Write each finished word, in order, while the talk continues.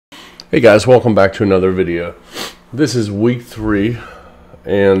Hey guys, welcome back to another video. This is week 3,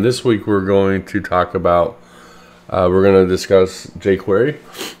 and this week we're going to talk about, we're going to discuss JQuery.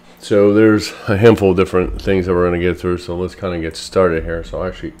 So there's a handful of different things that we're going to get through, so let's kind of get started here. So I'll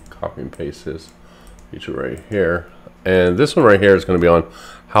actually copy and paste this feature right here. And this one right here is going to be on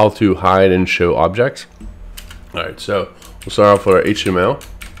how to hide and show objects. Alright, so we'll start off with our HTML,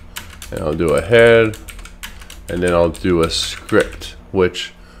 and I'll do a head, and then I'll do a script,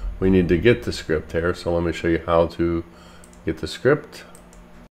 which we need to get the script here. So let me show you how to get the script.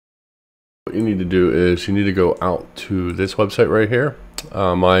 What you need to do is you need to go out to this website right here,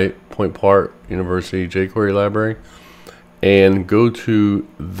 my Point Park University jQuery library, and go to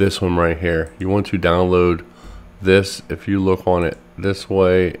this one right here. You want to download this. If you look on it this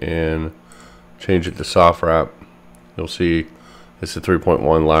way and change it to software app, you'll see it's a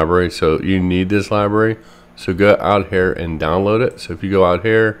 3.1 library. So you need this library. So go out here and download it. So if you go out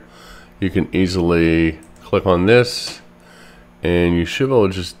here, you can easily click on this and you should be able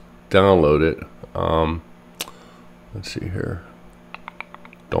to just download it. Let's see here.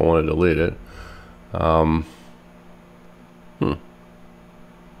 Don't want to delete it. Well,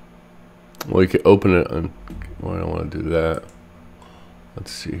 you can open it and well, I don't want to do that.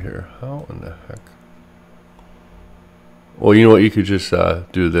 Let's see here. How in the heck? Well, you know what? You could just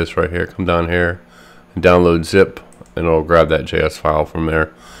do this right here. Come down here and download zip, and it'll grab that JS file from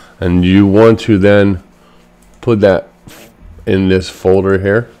there. And you want to then put that in this folder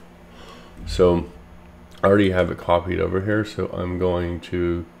here. So I already have it copied over here, so I'm going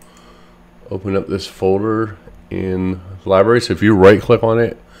to open up this folder in library. So if you right click on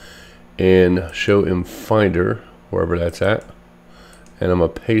it and show in Finder, wherever that's at, and I'm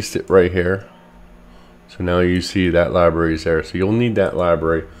gonna paste it right here. So now you see that library is there. So you'll need that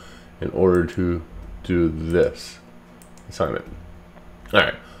library in order to do this assignment. All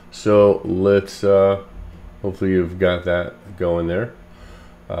right. So let's hopefully you've got that going there.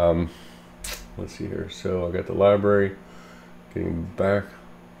 Let's see here. So I got the library, getting back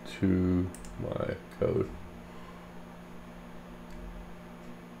to my code.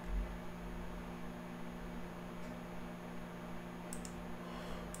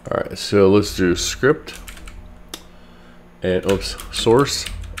 All right, so let's do script and source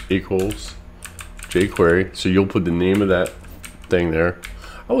equals JQuery. So you'll put the name of that thing there.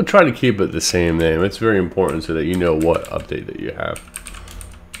 I would try to keep it the same name. It's very important so that you know what update that you have.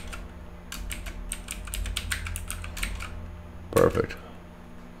 Perfect.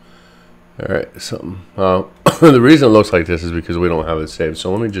 All right, the reason it looks like this is because we don't have it saved.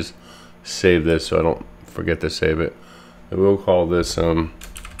 So let me just save this so I don't forget to save it. And we'll call this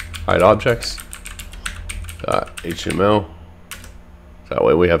hide objects .html. That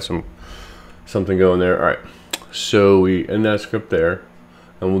way we have something going there. All right, so we end that script there.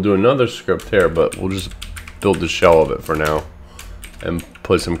 And we'll do another script here, but we'll just build the shell of it for now and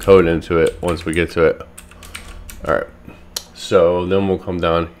put some code into it once we get to it. All right, so then we'll come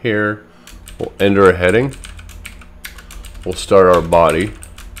down here, we'll enter a heading, we'll start our body,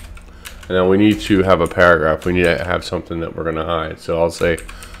 and then we need to have a paragraph. We need to have something that we're gonna hide. So I'll say,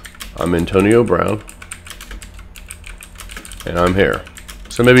 I'm Antonio Brown, and I'm here.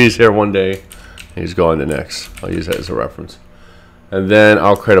 So maybe he's here one day, and he's gone the next. I'll use that as a reference. And then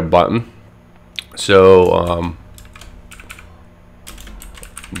I'll create a button. So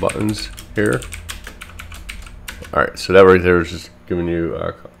buttons here. All right, so that right there is just giving you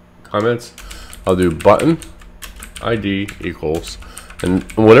comments. I'll do button ID equals, and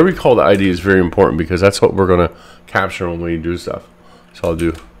whatever you call the ID is very important because that's what we're gonna capture when we do stuff. So I'll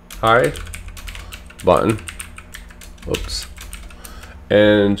do hide button. Oops.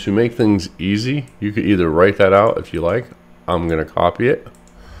 And to make things easy, you could either write that out if you like. I'm gonna copy it,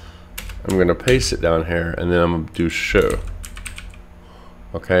 I'm gonna paste it down here, and then I'm gonna do show.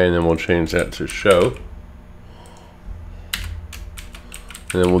 Okay, and then we'll change that to show,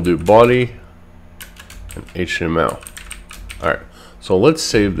 and then we'll do body and HTML. All right, so let's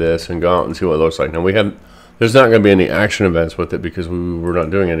save this and go out and see what it looks like. Now there's not gonna be any action events with it because we're not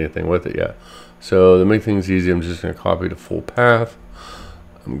doing anything with it yet. So to make things easy, I'm just gonna copy the full path.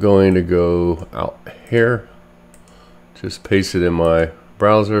 I'm going to go out here, just paste it in my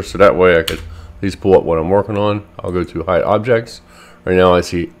browser so that way I could at least pull up what I'm working on. I'll go to hide objects. Right now I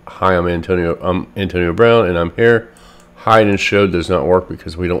see, hi, I'm Antonio Brown, and I'm here. Hide and show does not work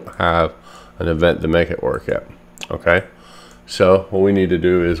because we don't have an event to make it work yet. Okay, so what we need to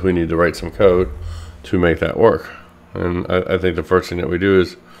do is we need to write some code to make that work. And I think the first thing that we do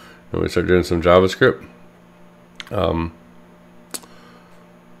is we start doing some JavaScript. All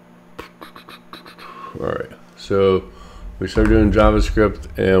right, so We start doing JavaScript,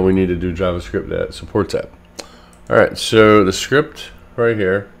 and we need to do JavaScript that supports that. All right, so the script right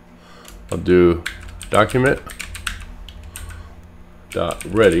here, I'll do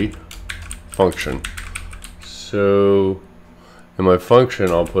document.ready function. So in my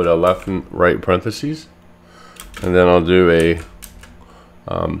function, I'll put a left and right parentheses, and then I'll do a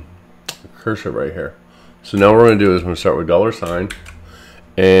cursor right here. So now what we're going to do is we're going to start with $,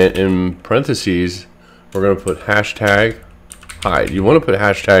 and in parentheses, we're going to put hashtag hide. You want to put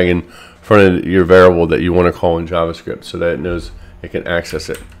hashtag in front of your variable that you want to call in JavaScript so that it knows it can access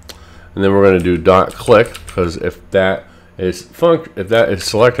it. And then we're going to do .click, because if that is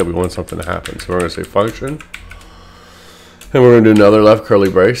selected, we want something to happen. So we're going to say function, and we're going to do another left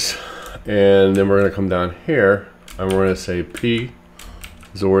curly brace, and then we're going to come down here and we're going to say P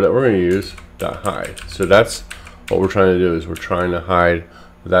is the word that we're going to use, .hide. So that's what we're trying to do, is we're trying to hide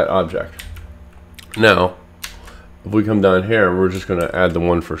that object. Now if we come down here, we're just going to add the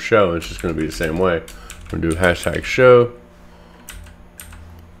one for show, and it's just going to be the same way. We're going to do hashtag show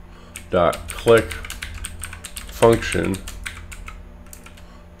 .click function,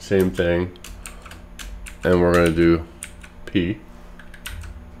 same thing, and we're going to do P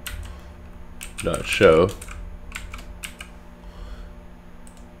 .show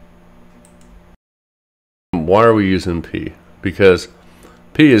Why are we using P? Because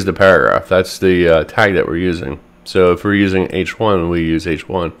P is the paragraph. That's the tag that we're using. So if we're using H1, we use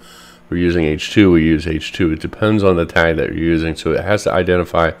H1. If we're using H2, we use H2. It depends on the tag that you're using. So it has to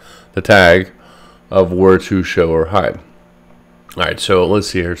identify the tag of where to show or hide. Alright, so let's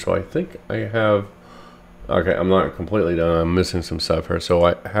see here. So I think I have, okay, I'm not completely done. I'm missing some stuff here. So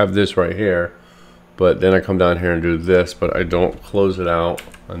I have this right here, but then I come down here and do this, but I don't close it out,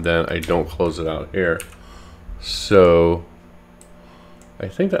 and then I don't close it out here. So I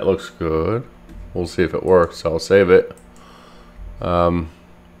think that looks good. We'll see if it works. I'll save it. Alright,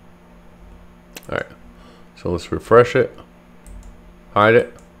 so let's refresh it, hide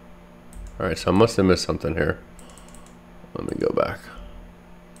it. Alright, so I must have missed something here. Let me go back.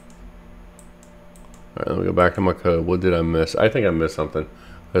 Alright, let me go back to my code. What did I miss? I think I missed something,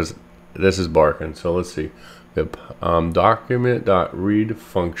 because this is barking. So let's see. We have document.read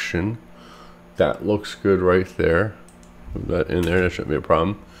function. That looks good right there. Put that in there. That shouldn't be a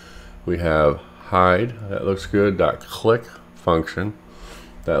problem. We have hide. That looks good. .click function.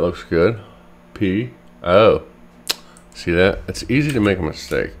 That looks good. P. Oh, see that? It's easy to make a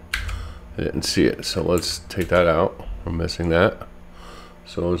mistake. I didn't see it, so let's take that out. We're missing that.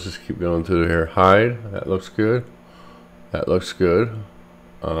 So let's just keep going through here. Hide. That looks good. That looks good.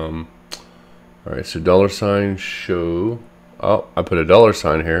 All right. So $ show. Oh, I put a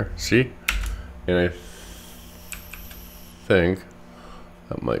 $ here. See? And I think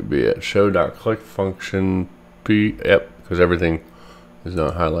that might be it. Show.click function P. Yep, because everything is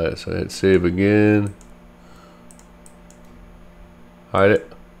not highlighted. So I hit save again. Hide it.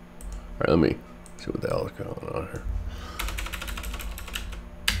 Alright, let me see what the hell is going on here.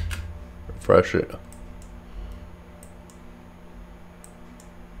 Refresh it.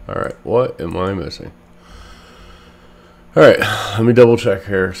 Alright, what am I missing? Alright, let me double check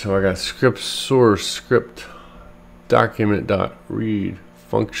here. So I got script source script document.read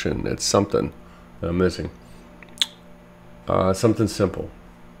function. It's something that I'm missing. Something simple.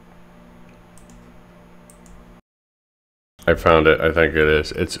 I found it. I think it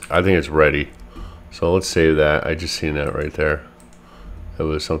is. I think it's ready. So let's save that. I just seen that right there. It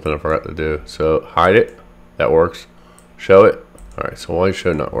was something I forgot to do. So hide it. That works. Show it. All right. So why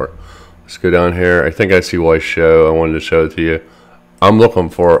should not work? Let's go down here. I think I see why show. I wanted to show it to you. I'm looking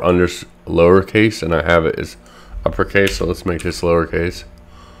for under lowercase, and I have it as uppercase. So let's make this lowercase.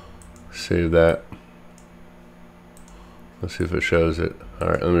 Save that. Let's see if it shows it. All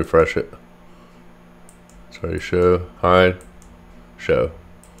right. Let me refresh it. Sorry, show, hide, show,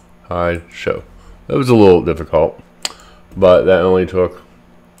 hide, show. That was a little difficult, but that only took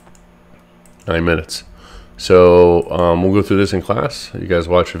 9 minutes. So we'll go through this in class. You guys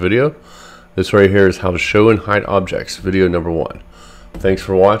watch the video. This right here is how to show and hide objects, video number 1. Thanks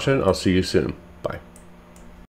for watching. I'll see you soon.